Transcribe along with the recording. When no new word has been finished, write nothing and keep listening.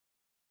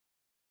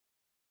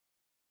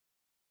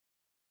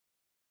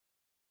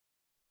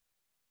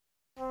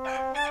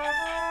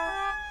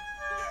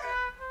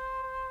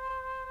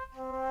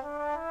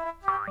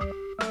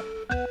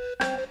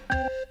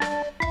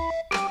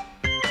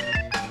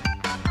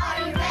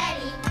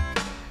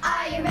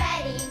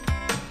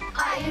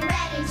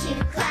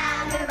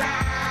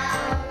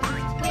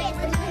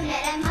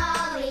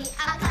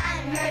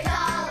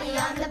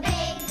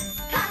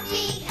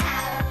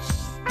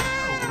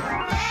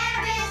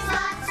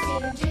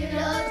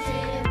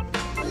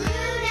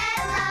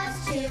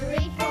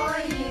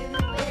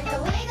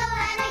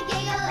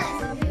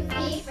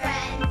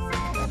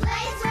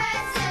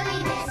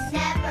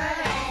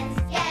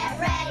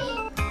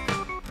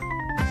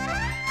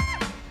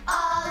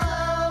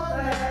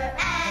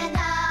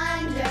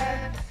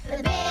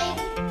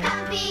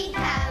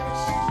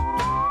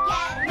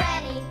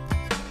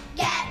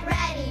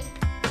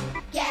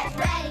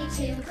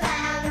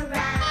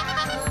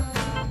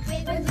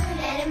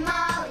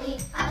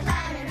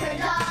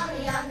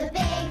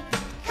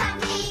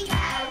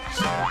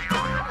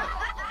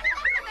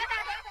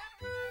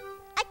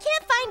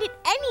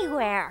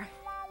Anywhere.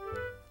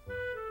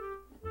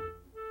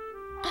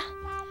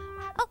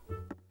 Oh,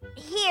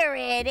 here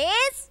it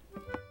is.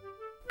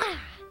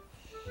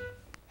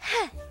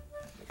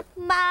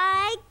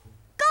 My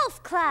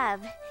golf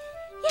club.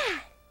 Yeah.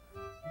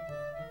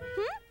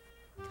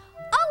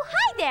 Oh,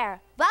 hi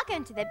there.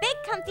 Welcome to the big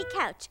comfy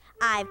couch.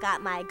 I've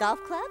got my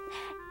golf club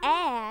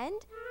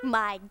and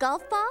my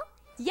golf ball.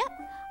 Yep,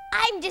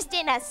 I'm just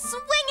in a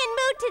swinging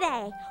mood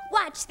today.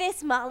 Watch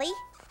this, Molly.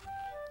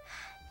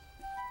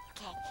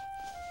 Okay.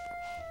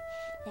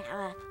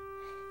 Now,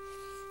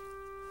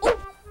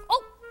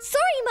 oh,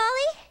 sorry,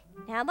 Molly.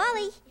 Now,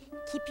 Molly,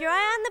 keep your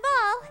eye on the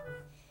ball.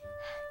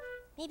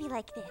 Maybe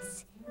like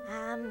this.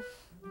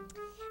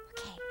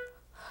 Okay.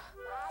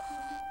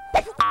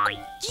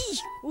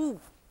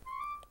 Ooh.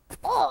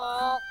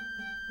 Oh.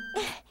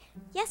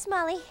 Yes,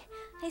 Molly,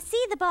 I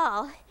see the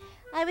ball.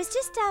 I was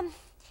just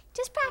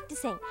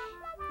practicing.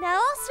 Now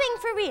I'll swing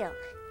for real.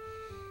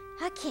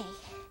 Okay,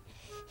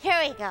 here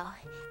we go.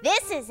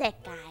 This is it,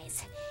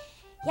 guys.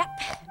 Yep.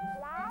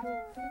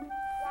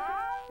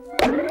 4.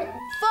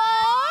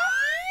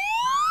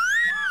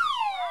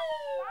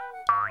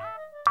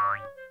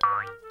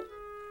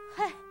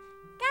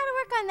 Gotta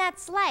work on that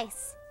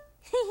slice.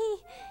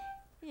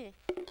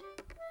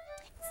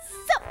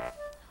 So,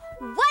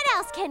 what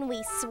else can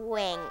we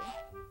swing?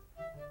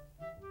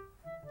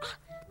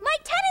 My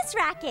tennis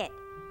racket.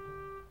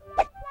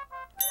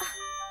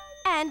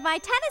 And my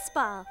tennis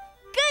ball.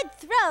 Good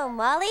throw,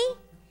 Molly.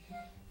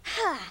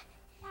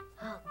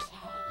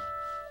 Okay,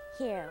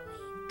 here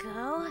we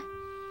go.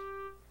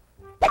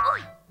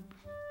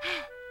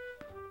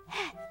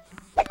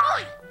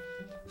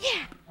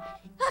 Yeah,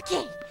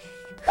 okay.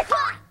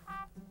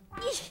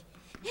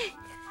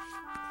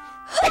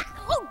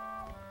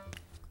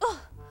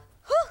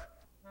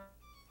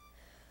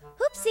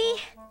 Oopsie.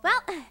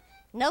 Well,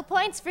 no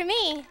points for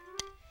me.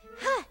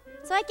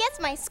 So I guess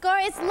my score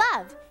is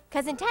love,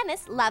 because in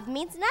tennis, love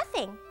means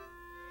nothing.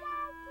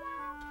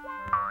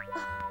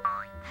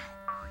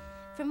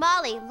 For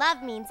Molly,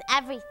 love means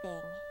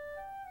everything.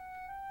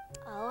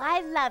 Oh,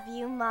 I love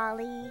you,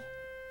 Molly.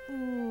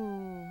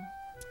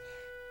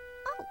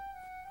 Oh,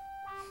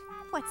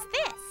 what's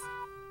this?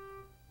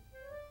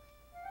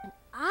 An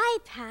eye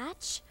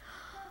patch?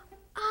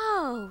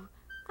 Oh,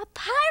 a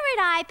pirate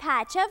eye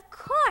patch, of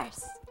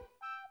course.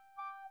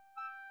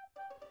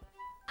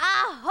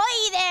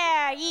 Ahoy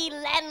there, ye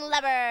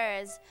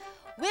landlubbers!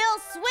 We'll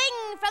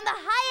swing from the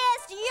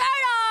highest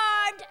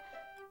yard!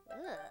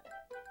 Ugh,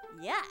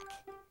 yuck.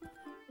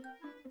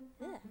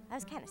 Ugh, I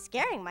was kind of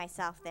scaring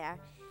myself there.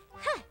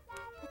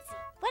 Let's see,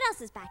 what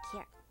else is back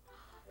here?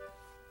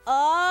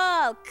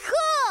 Oh,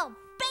 cool!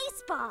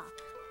 Baseball!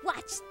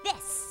 Watch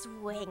this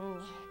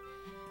swing.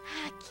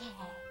 Okay.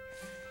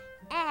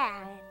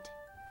 And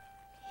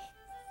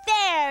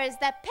there's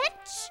the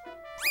pitch.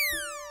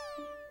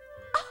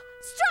 Oh,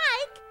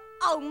 strike!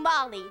 Oh,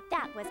 Molly,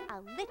 that was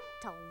a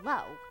little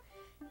low.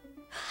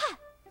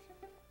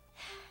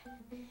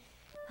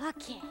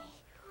 Okay.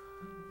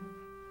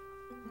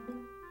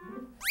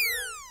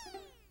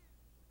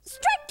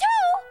 Strike 2!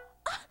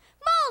 Oh,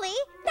 Molly,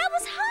 that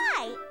was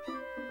high.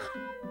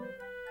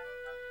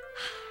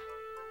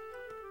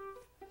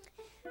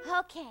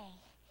 Okay.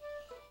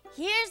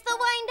 Here's the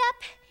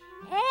wind-up,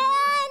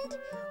 and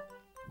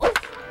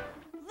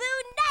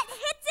Loonette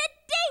hits it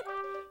deep!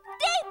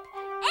 Deep!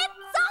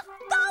 It's off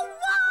the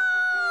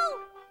wall!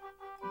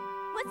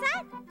 What's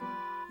that?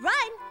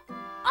 Run!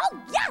 Oh,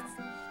 yes!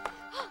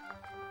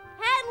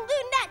 And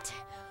Loonette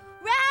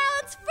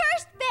rounds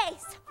first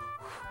base.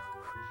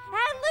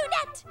 And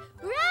Loonette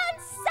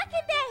rounds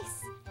second base.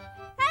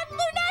 And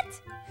Loonette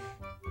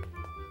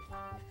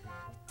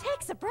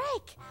takes a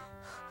break.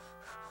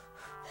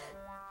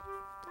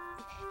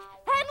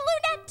 And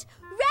Loonette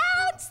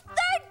rounds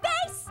third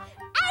base.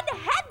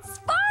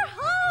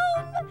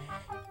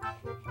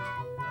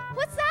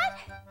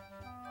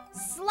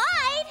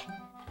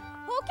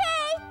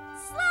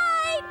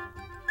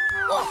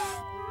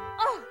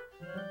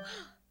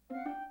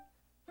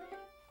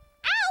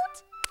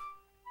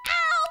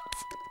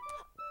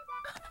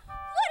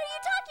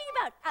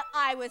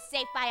 was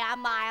safe by a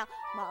mile.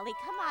 Molly,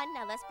 come on,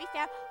 now let's be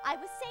fair. I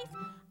was safe.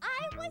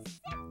 I was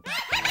safe.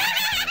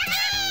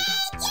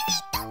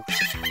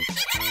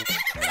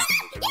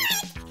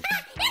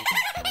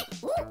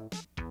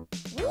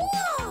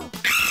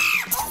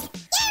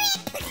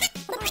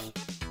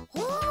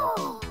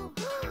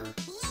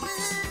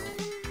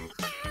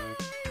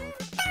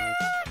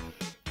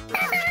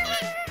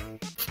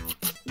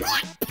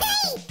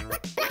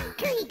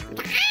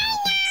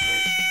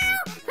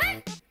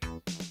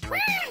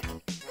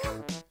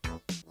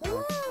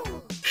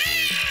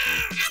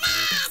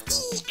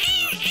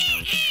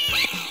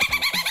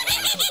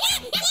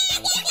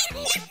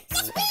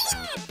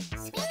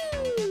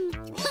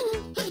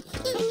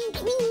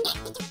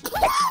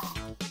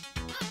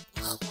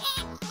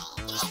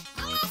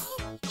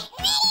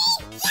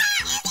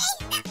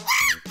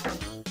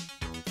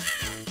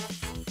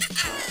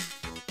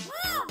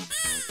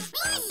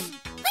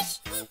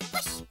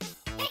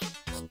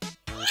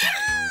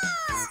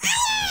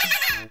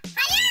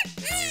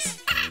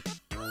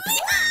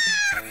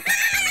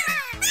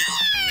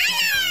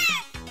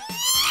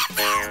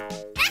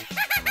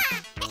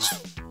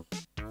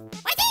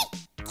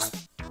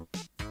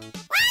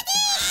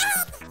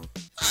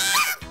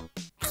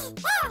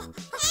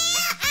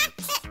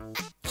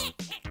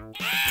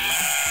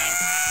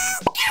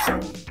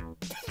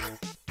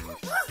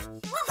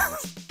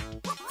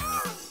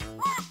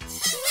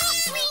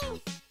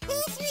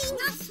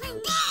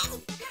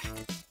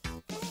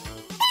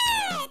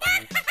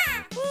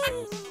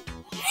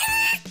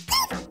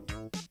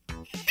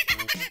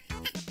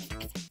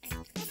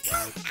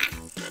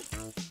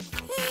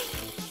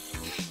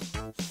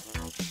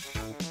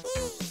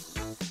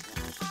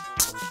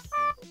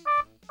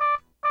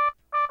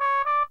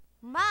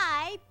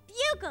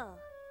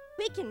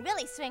 We can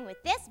really swing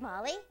with this,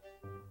 Molly.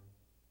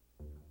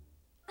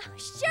 Oh,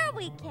 sure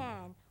we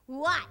can.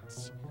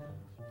 Watch.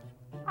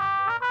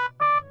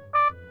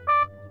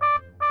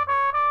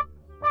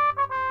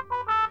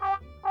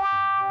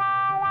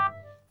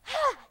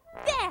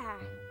 There.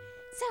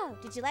 So,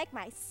 did you like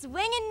my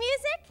swinging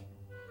music?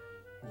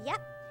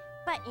 Yep.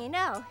 But you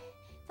know,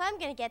 if I'm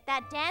gonna get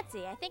that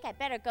dancy, I think I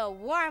better go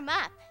warm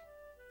up.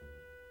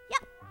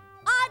 Yep.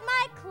 On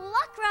my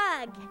clock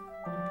rug.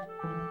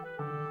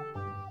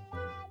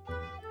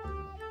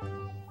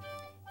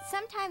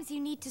 Sometimes you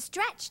need to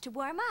stretch to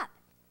warm up.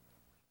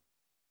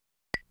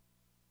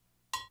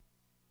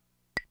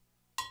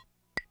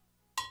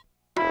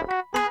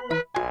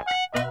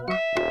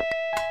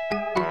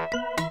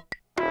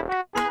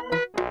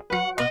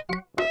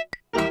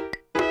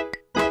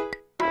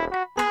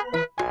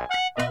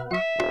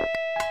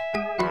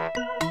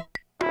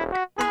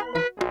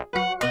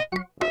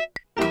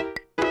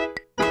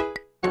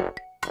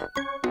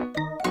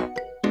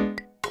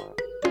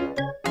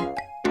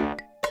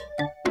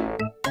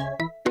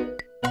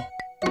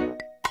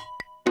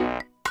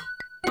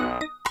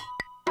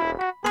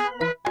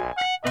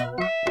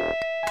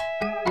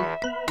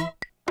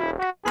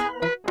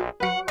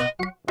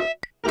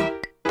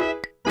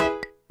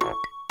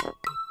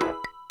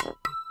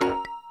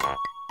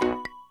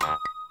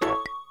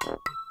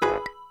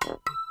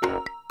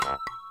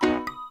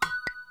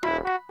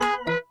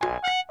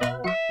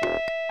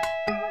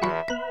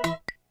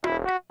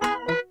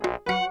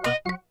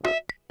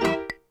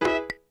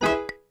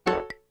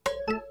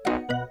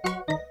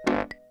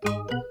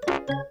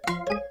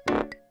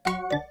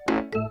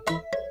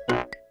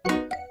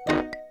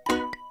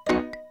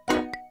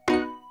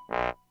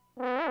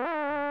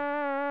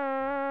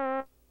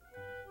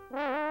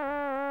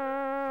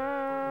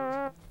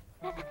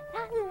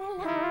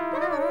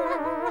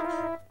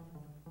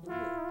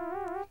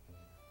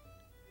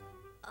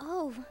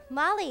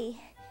 Molly,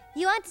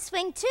 you want to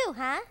swing too,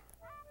 huh?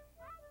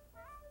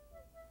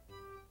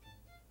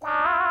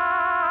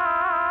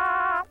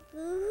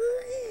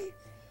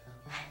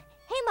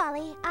 Hey,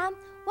 Molly,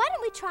 why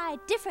don't we try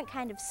a different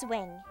kind of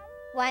swing?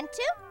 Want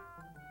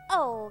to?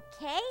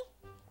 Okay.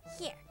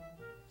 Here.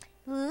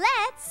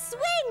 Let's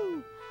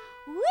swing!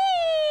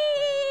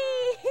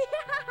 Whee!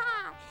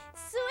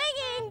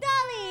 Swinging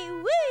dolly!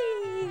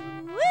 Whee!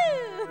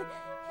 Woo!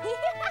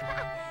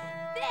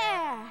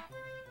 There!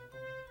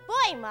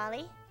 Boy,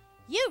 Molly,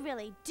 you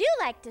really do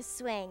like to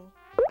swing.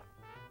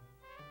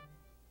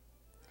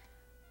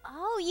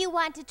 Oh, you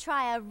want to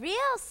try a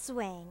real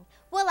swing?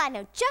 Well, I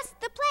know just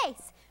the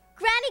place.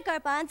 Granny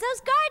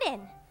Garbanzo's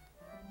garden.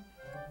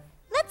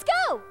 Let's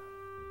go!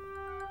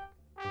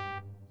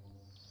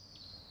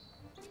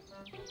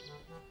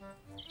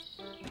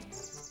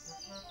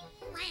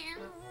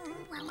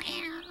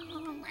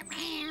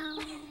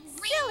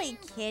 Silly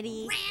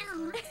kitty.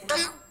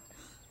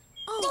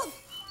 Oh,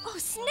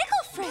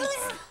 Snickle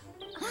Fritz.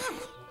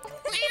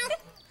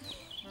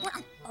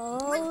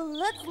 Oh,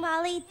 look,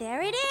 Molly,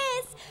 there it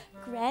is.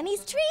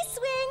 Granny's tree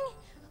swing.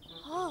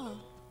 Oh,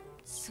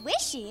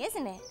 swishy,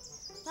 isn't it?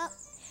 Well,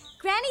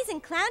 Granny's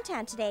in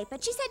Clowntown today,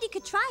 but she said you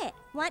could try it.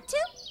 Want to?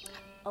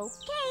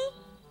 Okay,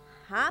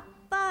 hop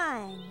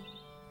on.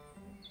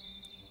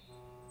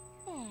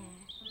 There.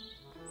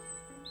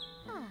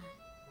 Ah.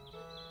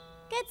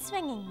 Good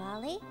swinging,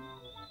 Molly.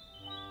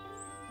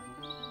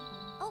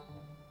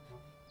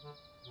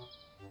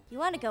 you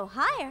want to go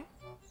higher?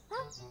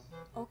 Well,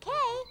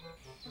 okay.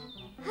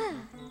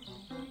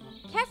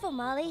 Careful,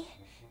 Molly.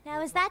 Now,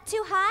 is that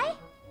too high?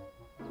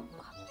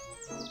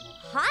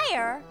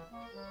 Higher?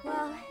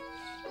 Well,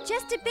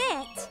 just a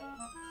bit.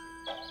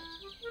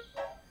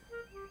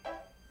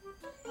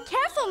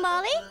 Careful,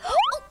 Molly.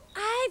 Oh,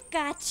 I've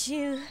got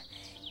you.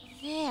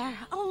 There.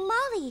 Oh,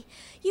 Molly,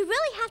 you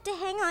really have to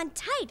hang on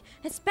tight,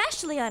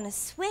 especially on a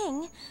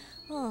swing.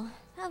 Oh,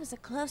 that was a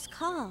close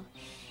call.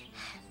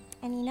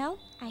 And you know,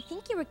 I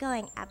think you were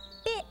going a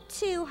bit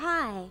too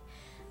high.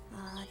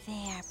 Oh,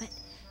 there, but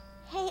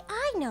hey,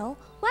 I know.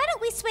 Why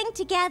don't we swing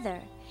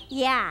together?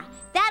 Yeah,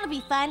 that'll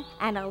be fun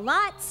and a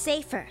lot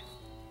safer.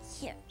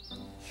 Here.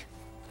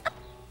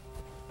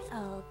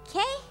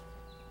 Okay.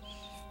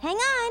 Hang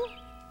on.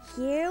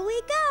 Here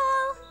we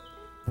go.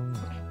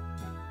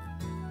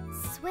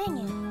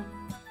 Swinging,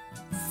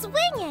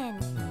 swinging,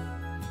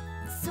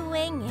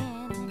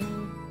 swinging,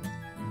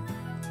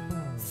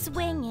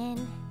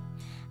 swinging.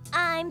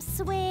 I'm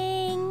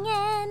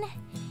swinging,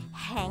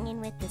 hanging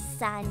with the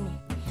sun.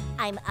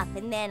 I'm up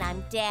and then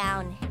I'm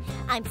down.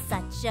 I'm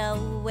such a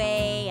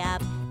way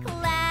up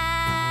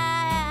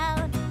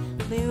cloud.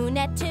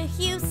 Loonette to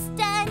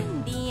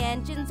Houston, the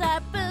engines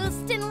are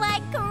boosting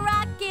like a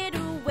rocket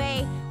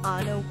away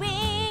on a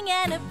wing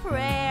and a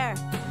prayer.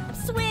 I'm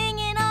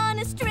swinging on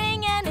a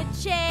string and a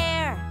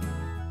chair.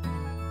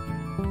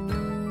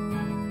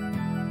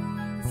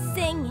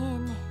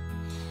 Singing,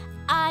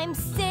 I'm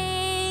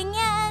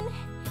singing,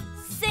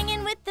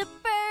 singing with the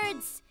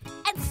birds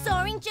and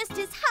soaring just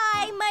as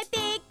high. My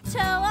big toe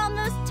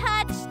almost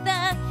touched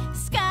the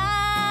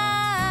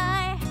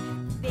sky.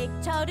 Big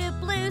toe to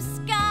blue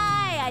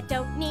sky. I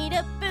don't need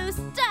a boost.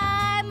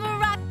 I'm a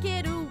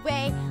rocket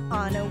away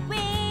on a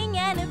wing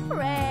and a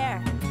prayer.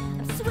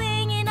 I'm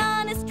swinging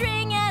on a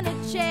string and a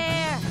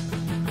chair.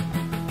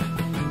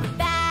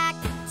 Back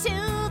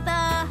to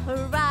the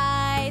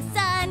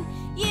horizon.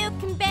 You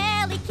can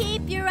barely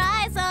keep your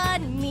eyes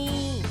on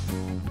me.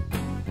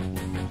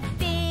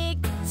 Big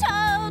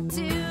toe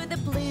to the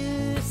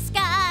blue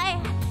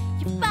sky.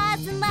 You're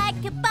buzzing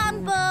like a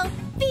bumblebee.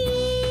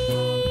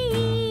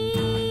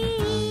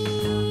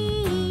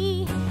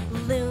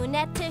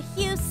 Loonette to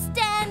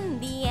Houston,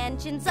 the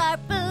engines are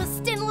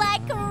boosting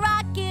like a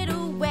rocket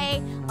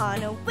away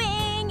on a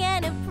wing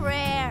and a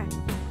prayer.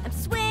 I'm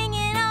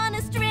swinging on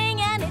a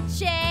string and a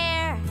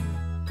chair.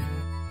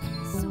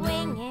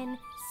 Swinging,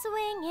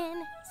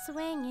 swinging,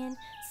 swinging,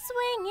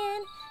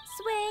 swinging,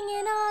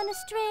 swinging on a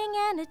string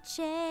and a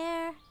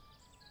chair.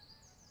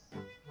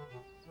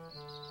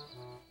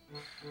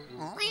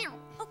 Oh,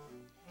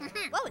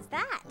 what was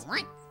that?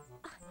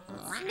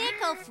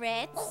 Snickle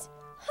Fritz.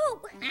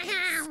 Oh,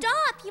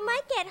 stop, you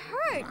might get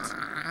hurt.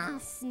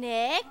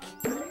 Snick.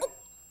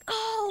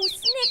 Oh,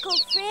 Snickle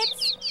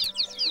Fritz.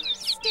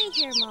 Stay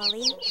here,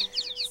 Molly.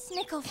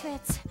 Snickle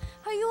Fritz,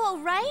 are you all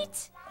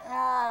right?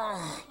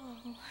 Oh,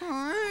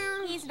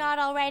 he's not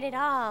all right at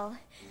all.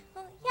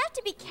 Well, you have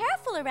to be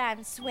careful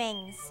around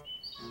swings.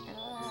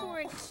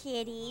 Poor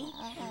kitty.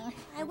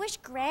 I wish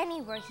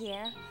Granny were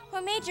here, or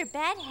Major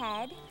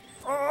Bedhead.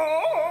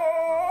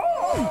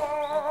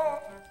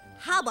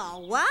 How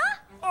about what?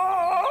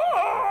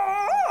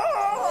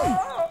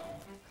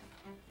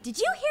 Did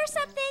you hear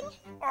something?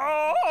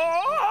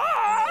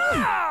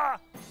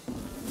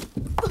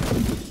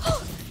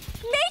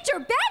 Major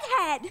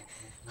Bedhead!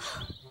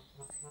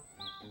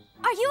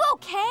 Are you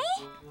okay?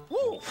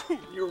 Oh,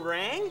 you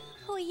rang?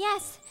 Oh,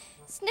 yes.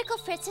 Snickle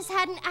Fritz has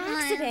had an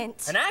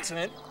accident. An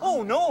accident?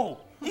 Oh, no.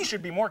 He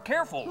should be more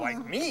careful,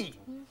 like me.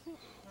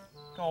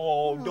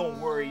 Oh,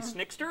 don't worry,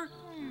 Snickster.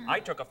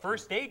 I took a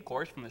first aid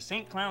course from the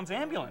St. Clown's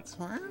ambulance.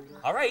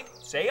 All right,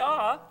 say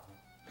ah.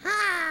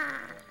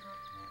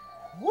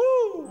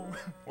 Woo!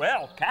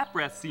 Well, cat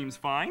breath seems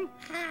fine.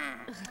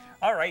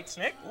 All right,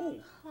 Snick. Ooh.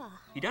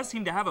 He does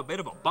seem to have a bit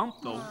of a bump,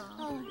 though.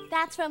 Oh,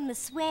 that's from the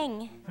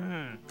swing.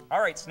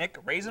 All right, Snick,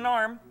 raise an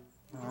arm.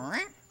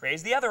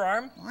 Raise the other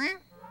arm.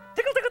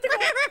 Tickle, tickle, tickle.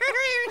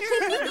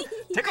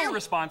 Tickle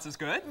response is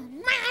good.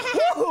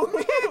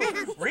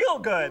 Real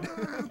good.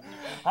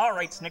 All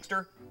right,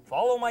 Snickster,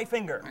 follow my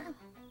finger.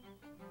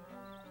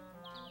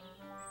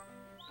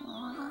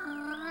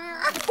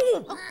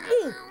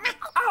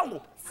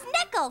 Ow!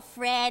 Snickle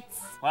Fritz.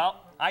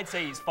 Well, I'd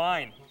say he's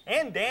fine.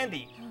 And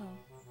dandy. Oh,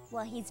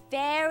 well, he's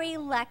very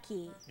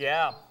lucky.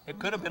 Yeah, it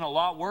could have been a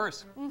lot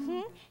worse.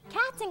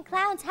 Cats and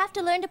clowns have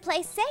to learn to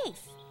play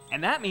safe.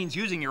 And that means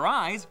using your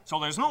eyes so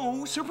there's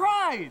no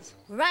surprise.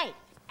 Right.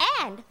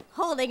 And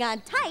holding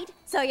on tight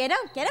so you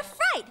don't get a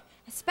fright,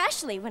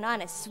 especially when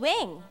on a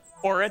swing.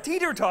 Or a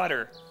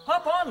teeter-totter.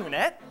 Hop on,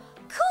 Loonette.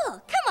 Cool.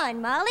 Come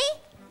on, Molly.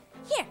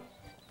 Here.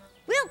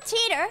 We'll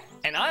teeter.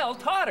 And I'll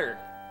totter.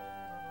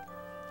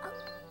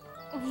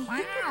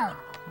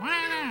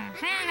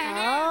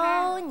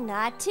 Oh,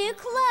 not too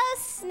close,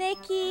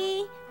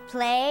 Snicky.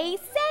 Play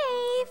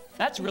safe.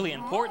 That's really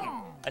important,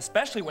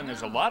 especially when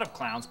there's a lot of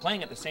clowns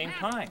playing at the same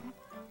time.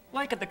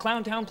 Like at the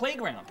Clowntown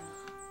playground.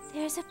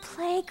 There's a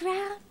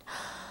playground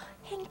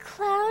in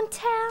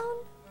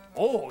Clowntown?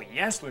 Oh,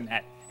 yes,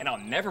 Loonette. And I'll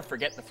never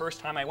forget the first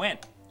time I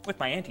went. with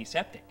my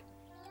antiseptic.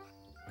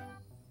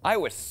 I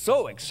was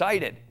so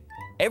excited.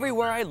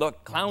 Everywhere I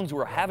looked, clowns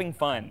were having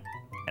fun,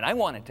 and I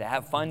wanted to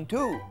have fun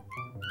too.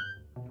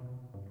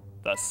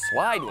 The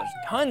slide was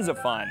tons of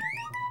fun,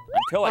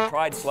 until I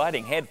tried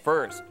sliding head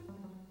first.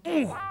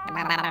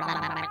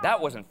 That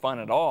wasn't fun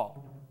at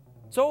all.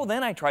 So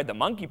then I tried the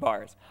monkey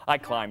bars. I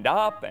climbed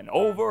up and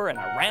over and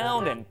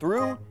around and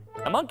through.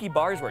 The monkey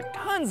bars were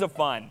tons of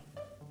fun,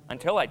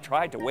 until I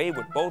tried to wave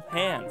with both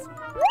hands.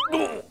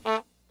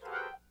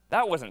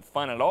 That wasn't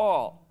fun at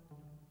all.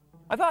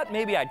 I thought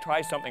maybe I'd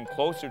try something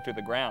closer to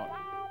the ground.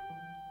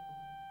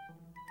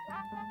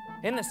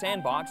 In the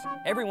sandbox,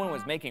 everyone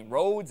was making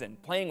roads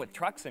and playing with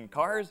trucks and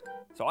cars,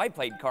 so I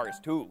played cars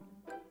too.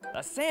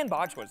 The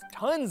sandbox was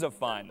tons of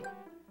fun,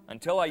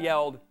 until I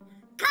yelled,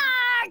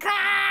 "Car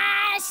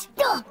crash!"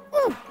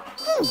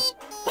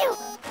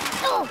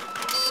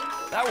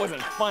 That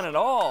wasn't fun at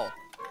all.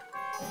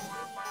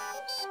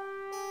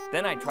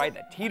 Then I tried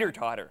the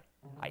teeter-totter.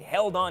 I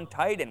held on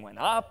tight and went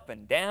up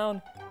and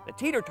down. The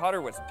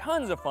teeter-totter was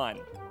tons of fun.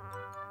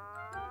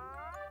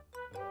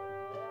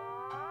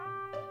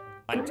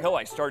 Until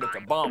I started to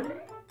bump.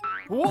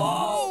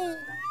 Whoa!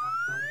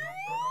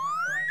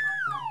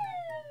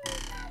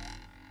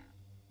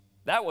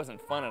 That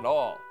wasn't fun at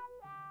all.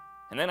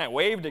 And then I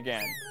waved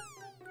again.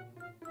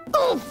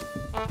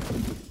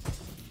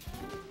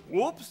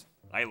 Whoops,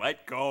 I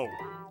let go.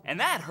 And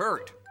that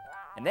hurt.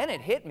 And then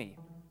it hit me.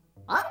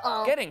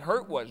 Getting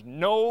hurt was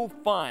no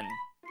fun.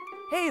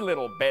 Hey,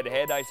 little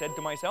bedhead, I said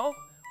to myself,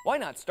 why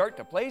not start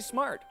to play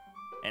smart?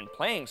 And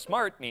playing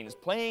smart means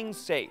playing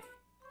safe.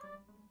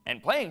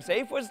 And playing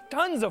safe was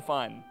tons of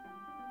fun.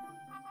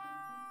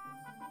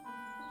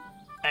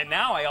 And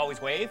now I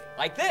always wave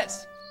like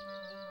this.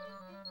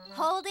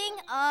 Holding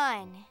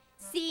on.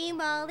 See,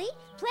 Molly?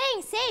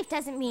 Playing safe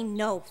doesn't mean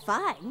no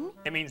fun.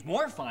 It means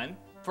more fun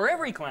for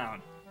every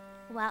clown.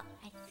 Well,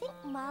 I think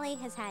Molly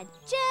has had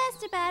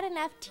just about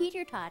enough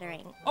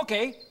teeter-tottering.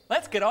 Okay,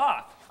 let's get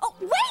off. Oh,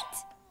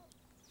 wait!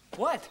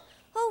 What?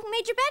 Oh,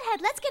 Major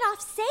Bedhead, let's get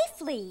off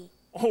safely.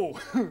 Oh,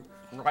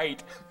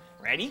 right.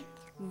 Ready?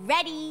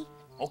 Ready.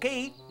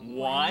 Okay,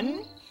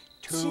 1,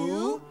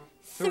 2,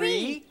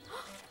 3.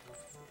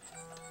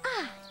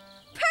 Ah,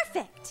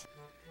 perfect.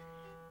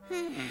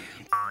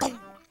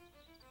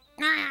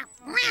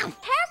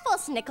 Careful,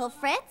 Snickle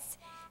Fritz.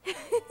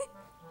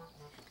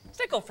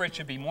 Snickle Fritz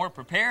should be more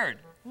prepared.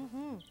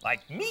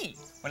 Like me.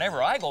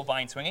 Whenever I go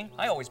vine swinging,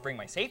 I always bring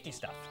my safety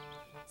stuff.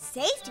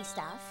 Safety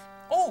stuff?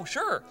 Oh,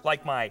 sure.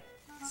 Like my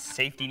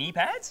safety knee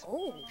pads,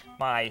 Oh.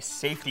 my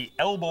safety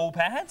elbow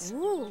pads,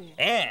 Ooh.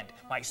 and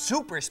my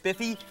super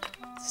spiffy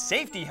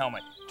safety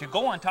helmet to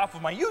go on top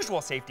of my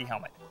usual safety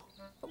helmet.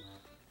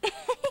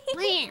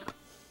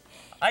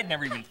 I'd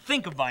never even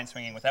think of vine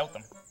swinging without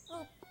them.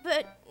 Oh,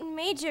 but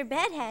Major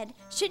Bedhead,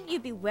 shouldn't you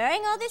be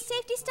wearing all this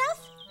safety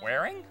stuff?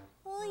 Wearing?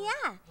 Well,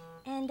 yeah.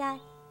 And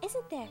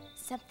isn't there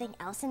something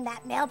else in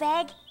that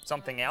mailbag?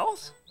 Something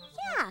else?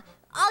 Yeah,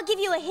 I'll give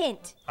you a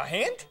hint. A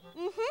hint?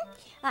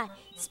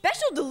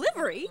 Special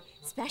delivery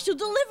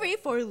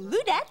for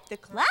Loonette the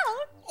clown.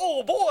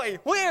 Oh boy,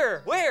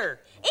 where?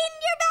 In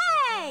your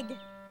bag.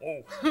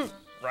 Oh,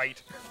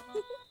 right.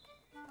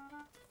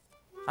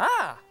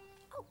 Ah,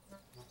 Oh,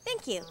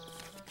 thank you.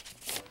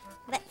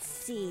 Let's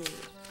see.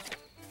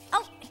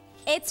 Oh,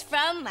 it's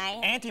from my...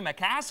 Auntie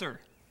Macassar.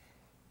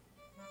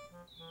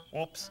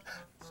 Whoops,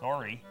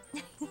 sorry.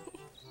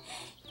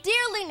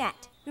 Dear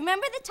Loonette,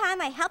 remember the time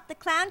I helped the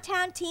Clown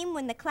Town team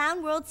win the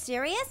Clown World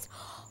Series?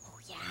 Oh,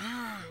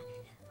 yeah.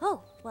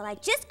 Oh, well, I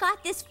just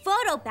got this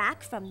photo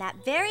back from that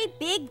very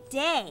big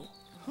day.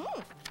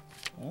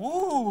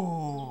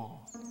 Ooh.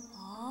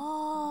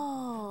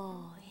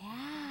 Oh,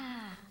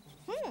 yeah.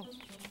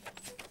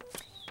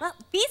 Well,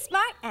 be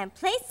smart and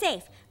play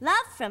safe.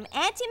 Love from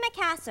Auntie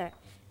Macassar.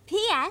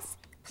 P.S.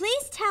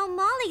 Please tell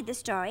Molly the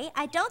story.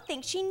 I don't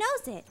think she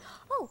knows it.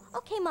 Oh,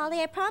 okay,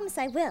 Molly, I promise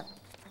I will.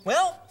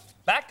 Well,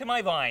 back to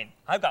my vine.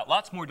 I've got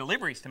lots more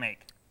deliveries to make.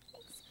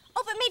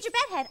 Oh, but Major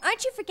Bedhead,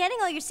 aren't you forgetting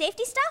all your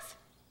safety stuff?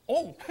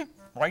 Oh,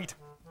 right.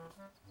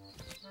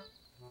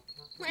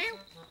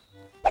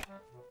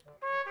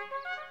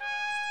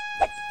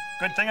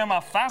 Good thing I'm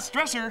a fast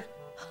dresser.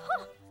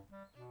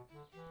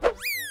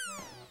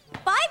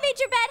 Bye,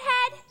 Major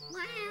Bedhead.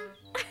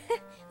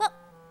 Well,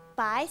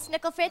 bye,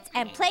 Snickle Fritz,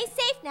 and play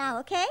safe now,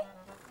 okay?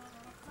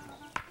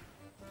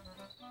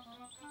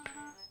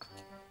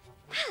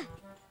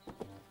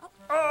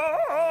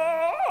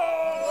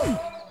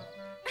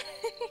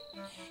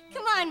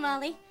 Come on,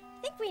 Molly.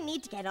 I think we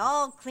need to get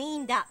all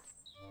cleaned up.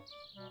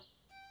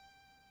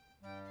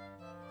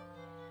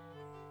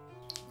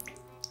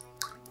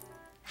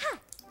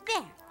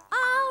 There,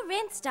 all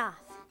rinsed off.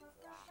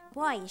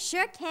 Boy, you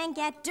sure can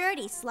get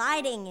dirty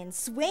sliding and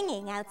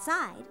swinging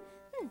outside.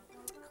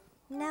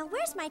 Now,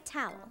 where's my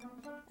towel?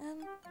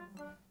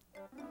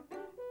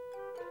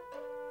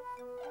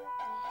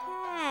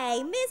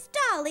 Hey, Miss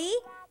Dolly,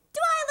 do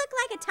I look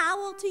like a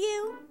towel to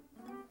you?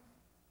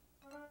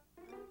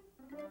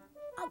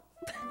 Oh,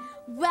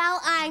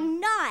 well, I'm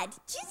not.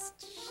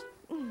 Just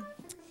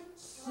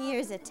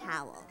here's a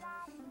towel.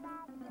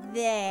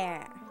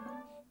 There.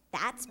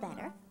 That's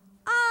better.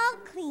 All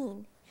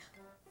clean.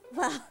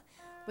 Well,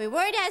 we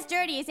weren't as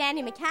dirty as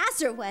Andy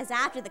McCasser was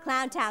after the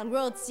Clowntown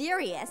World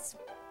Series.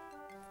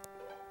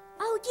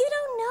 Oh, you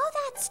don't know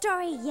that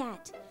story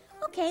yet.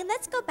 Okay,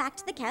 let's go back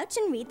to the couch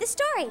and read the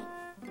story.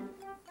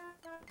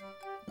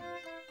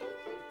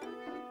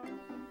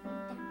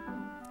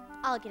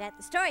 I'll get out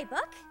the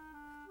storybook.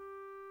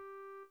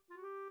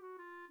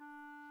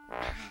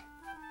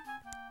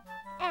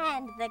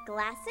 And the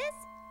glasses.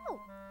 Oh.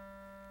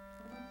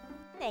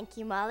 Thank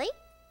you, Molly.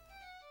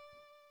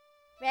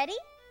 Ready?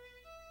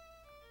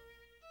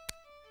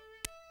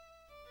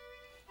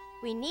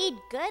 We need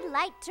good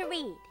light to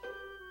read.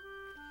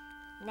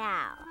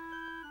 Now,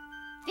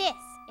 this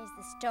is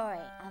the story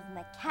of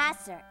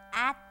McCasser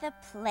at the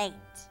plate.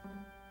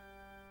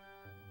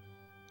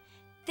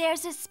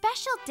 There's a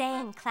special day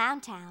in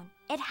Clowntown.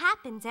 It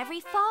happens every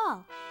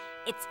fall.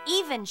 It's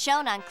even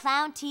shown on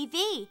Clown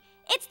TV.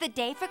 It's the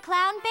day for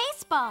clown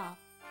baseball.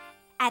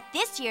 At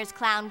this year's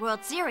Clown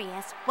World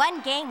Series,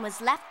 one game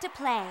was left to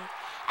play,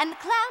 and the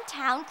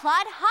Clowntown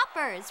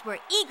Clodhoppers were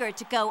eager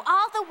to go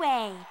all the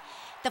way.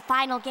 The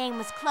final game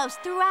was close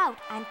throughout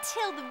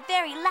until the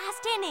very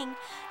last inning.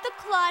 The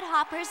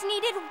Clodhoppers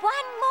needed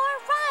one more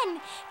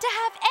run to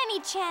have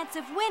any chance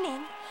of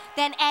winning.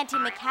 Then Auntie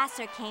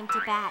McCasser came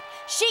to bat.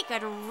 She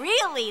could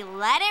really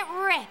let it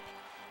rip.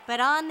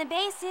 But on the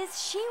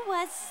bases, she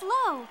was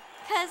slow,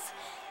 'cause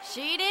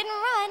she didn't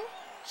run,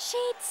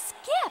 she'd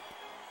skip.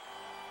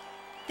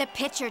 The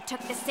pitcher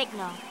took the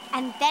signal,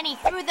 and then he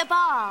threw the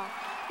ball.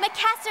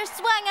 McCasser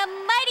swung a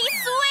mighty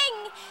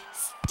swing.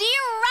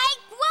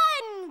 "Strike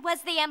one,"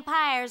 was the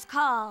umpire's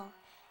call.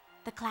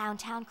 The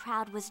Clowntown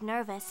crowd was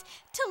nervous.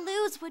 To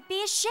lose would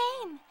be a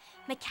shame.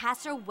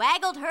 McCasser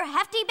waggled her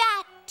hefty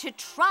bat to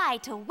try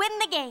to win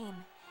the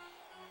game.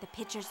 The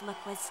pitcher's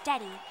look was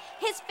steady.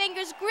 His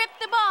fingers gripped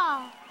the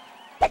ball.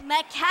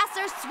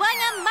 McCasser swung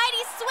a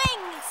mighty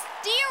swing.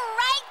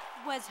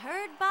 "Strike" was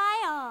heard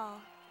by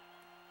all.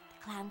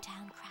 The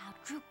Clowntown crowd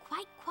grew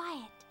quite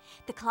quiet.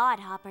 The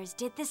Clodhoppers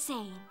did the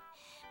same.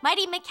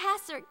 Mighty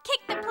McCasser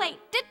kicked the plate,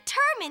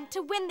 determined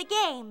to win the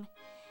game.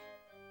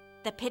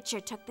 The pitcher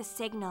took the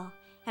signal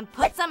and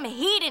put some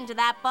heat into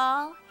that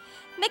ball.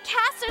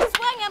 McCasser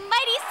swung a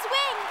mighty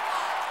swing.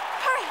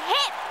 Her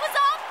hit was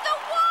off the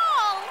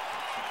wall.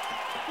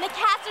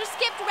 McCasser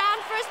skipped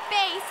round first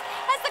base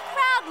as the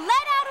crowd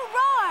let out a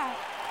roar.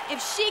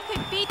 If she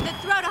could beat the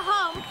throw to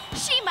home,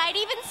 she might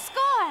even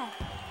score.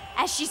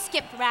 As she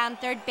skipped round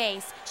third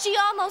base, she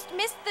almost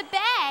missed the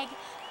bag.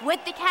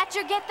 Would the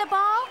catcher get the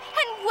ball,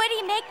 and would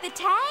he make the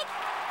tag?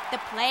 The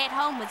play at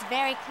home was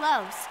very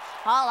close.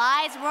 All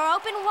eyes were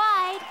open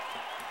wide.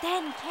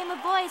 Then came a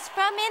voice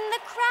from in the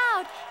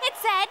crowd. It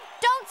said,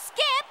 "Don't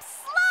skip,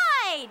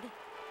 slide!"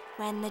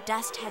 When the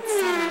dust had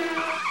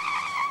settled,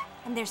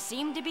 and there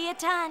seemed to be a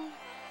ton,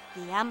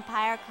 the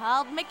umpire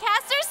called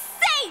McCasser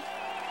safe.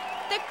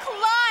 The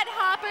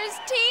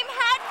Clodhoppers team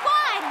had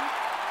won.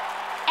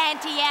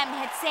 Auntie M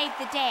had saved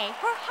the day.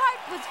 Her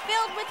heart was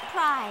filled with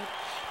pride.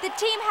 The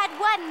team had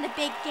won the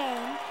big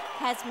game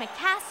as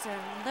McCasser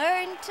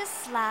learned to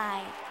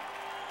slide.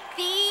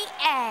 The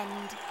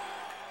end.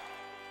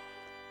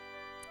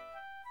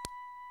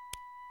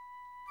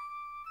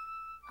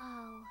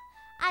 Oh,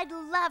 I'd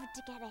love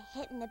to get a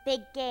hit in the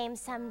big game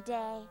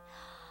someday.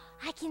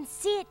 I can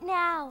see it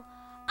now.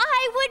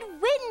 I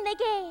would win the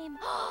game.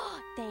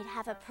 They'd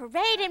have a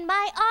parade in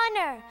my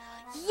honor.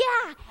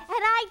 Yeah,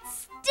 and I'd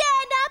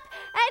stand up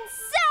and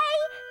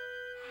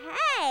say,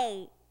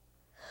 "Hey,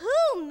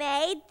 who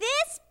made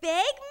this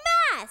big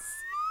mess?"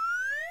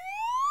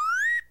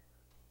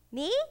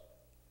 Me?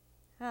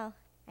 Oh,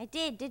 I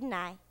did, didn't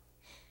I?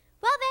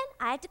 Well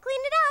then, I have to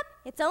clean it up.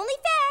 It's only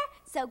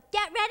fair. So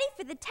get ready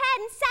for the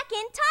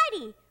 10-second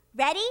tidy.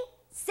 Ready,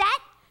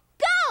 set,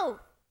 go!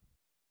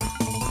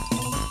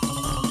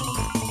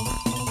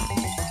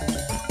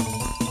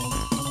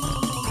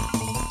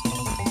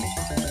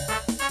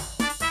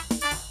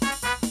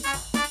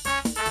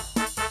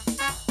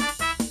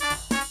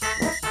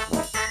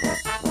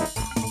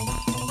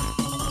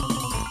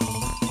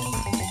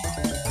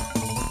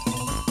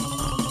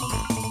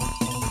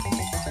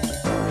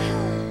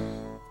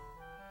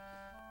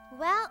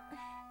 Well,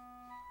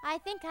 I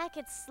think I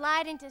could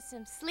slide into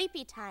some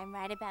sleepy time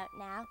right about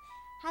now.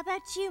 How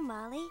about you,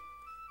 Molly?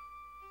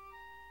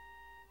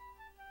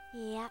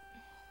 Yep.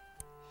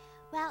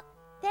 Well,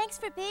 thanks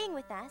for being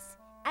with us.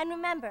 And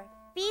remember,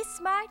 be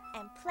smart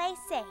and play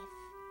safe.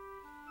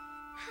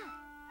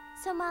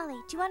 So,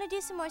 Molly, do you want to do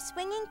some more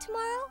swinging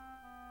tomorrow?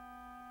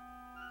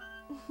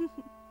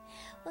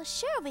 Well,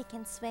 sure, we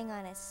can swing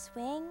on a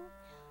swing,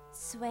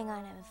 swing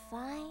on a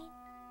vine,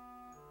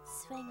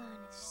 swing on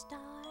a star.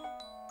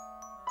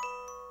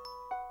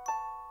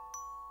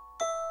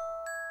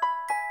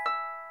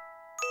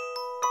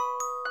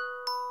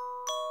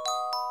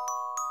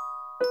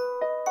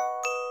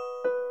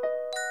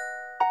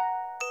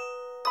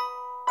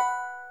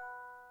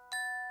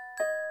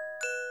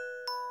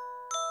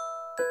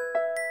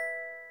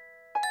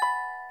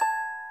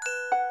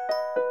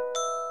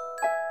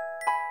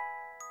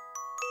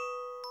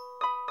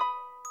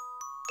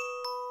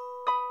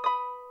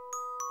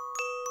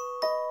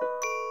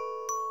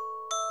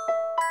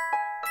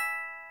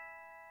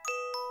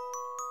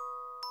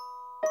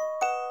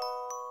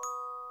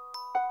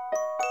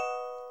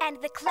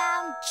 and the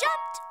clown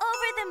jumped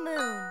over the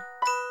moon.